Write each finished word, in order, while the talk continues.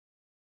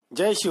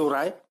जय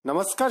शिवराय.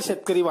 नमस्कार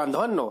शेतकरी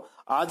बांधवांनो,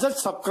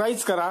 आजच सबस्क्राईब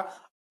करा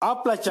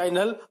आपला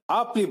चॅनल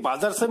आपली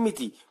बाजार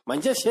समिती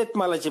म्हणजे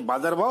शेतमालाचे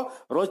बाजारभाव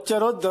रोजच्या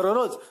रोज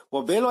दररोज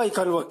व बेल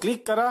आयकॉनवर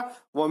क्लिक करा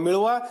व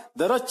मिळवा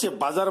दररोजचे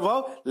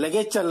बाजारभाव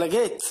लगेचच्या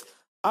लगेच.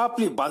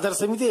 आपली बाजार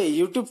समिती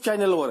युट्यूब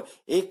चॅनलवर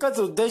एकच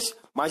उद्देश,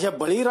 माझ्या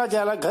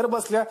बळीराजाला घर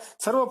बसल्या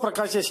सर्व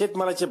प्रकारचे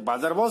शेतमालाचे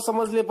बाजारभाव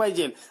समजले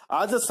पाहिजे.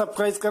 आजच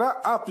सबस्क्राईब करा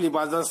आपली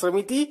बाजार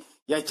समिती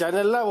या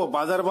चॅनलला व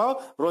बाजारभाव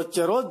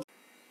रोजच्या रोज.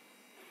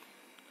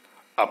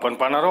 आपण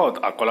पाहणार आहोत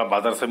अकोला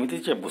बाजार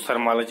समितीचे भुसार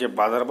मालाचे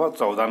बाजारभाव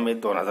 14 मे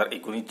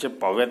 2019 चे.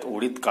 पाव्यात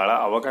उडीद काळा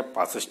आवक आहे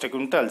 65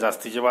 क्विंटल,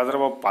 जास्तीचे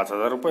बाजारभाव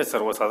 5000 रुपये,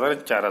 सर्वसाधारण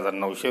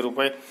 4900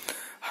 रुपये.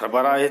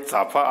 हरभरा आहे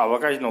चाफा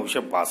आवक आहे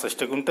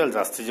 962 क्विंटल,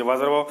 जास्तीचे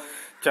बाजारभाव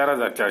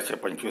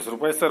 4425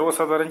 रुपये,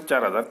 सर्वसाधारण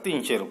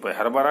 4300 रुपये.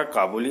 हरभरा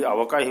काबुली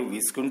आवक आहे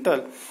 20 क्विंटल,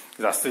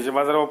 जास्तीचे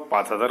बाजारभाव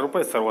 5000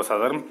 रुपये,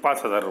 सर्वसाधारण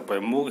 5000 रुपये.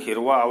 मूग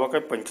हिरवा आवक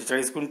आहे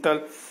 45 क्विंटल,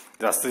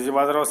 जास्तीचे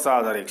बाजारभाव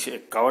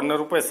 6151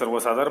 रुपये,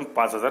 सर्वसाधारण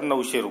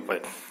 5900 रुपये.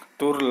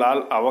 तूर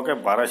लाल आवक आहे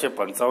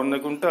 1255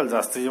 क्विंटल,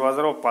 जास्तीचे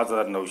बाजारभाव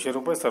 5900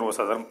 रुपये,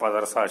 सर्वसाधारण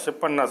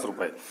 5650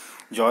 रुपये.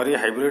 ज्वारी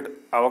हायब्रिड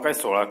आवक आहे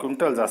 16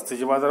 क्विंटल,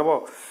 जास्तीचे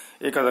बाजारभाव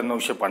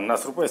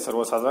 1950 रुपये,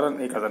 सर्वसाधारण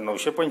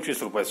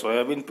 1925 रुपये.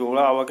 सोयाबीन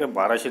पिवळा आवक आहे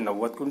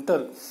 1290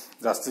 क्विंटल,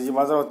 जास्तीचे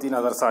बाजारभाव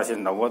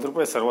 3690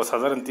 रुपये,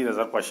 सर्वसाधारण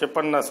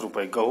 3550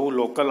 रुपये. गहू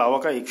लोकल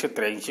आवक आहे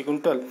 183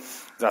 क्विंटल,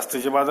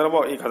 जास्तीचे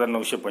बाजारभाव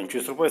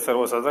 1925 रुपये,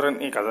 सर्वसाधारण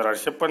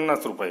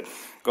 1850 रुपये.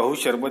 गहू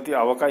शरबती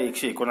आवक आहे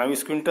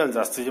 119 क्विंटल,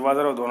 जास्तीचे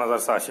बाजारभाव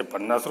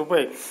 2650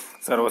 रुपये,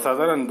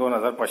 सर्वसाधारण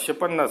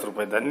 2550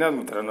 रुपये. धन्यवाद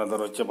मित्रांनो.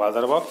 दररोजचे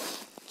बाजारभाव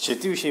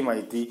शेतीविषयी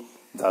माहिती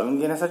जाणून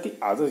घेण्यासाठी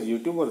आजच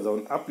यूट्यूबवर जाऊन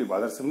आपली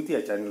बाजार समिती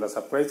या चॅनलला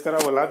सबस्क्राईब करा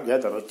व लाभ घ्या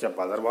दररोजच्या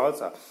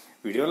बाजारभावाचा.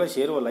 व्हिडिओला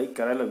शेअर व लाईक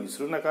करायला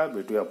विसरू नका.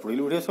 भेटूया पुढील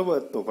व्हिडिओसोबत.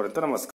 तोपर्यंत नमस्कार.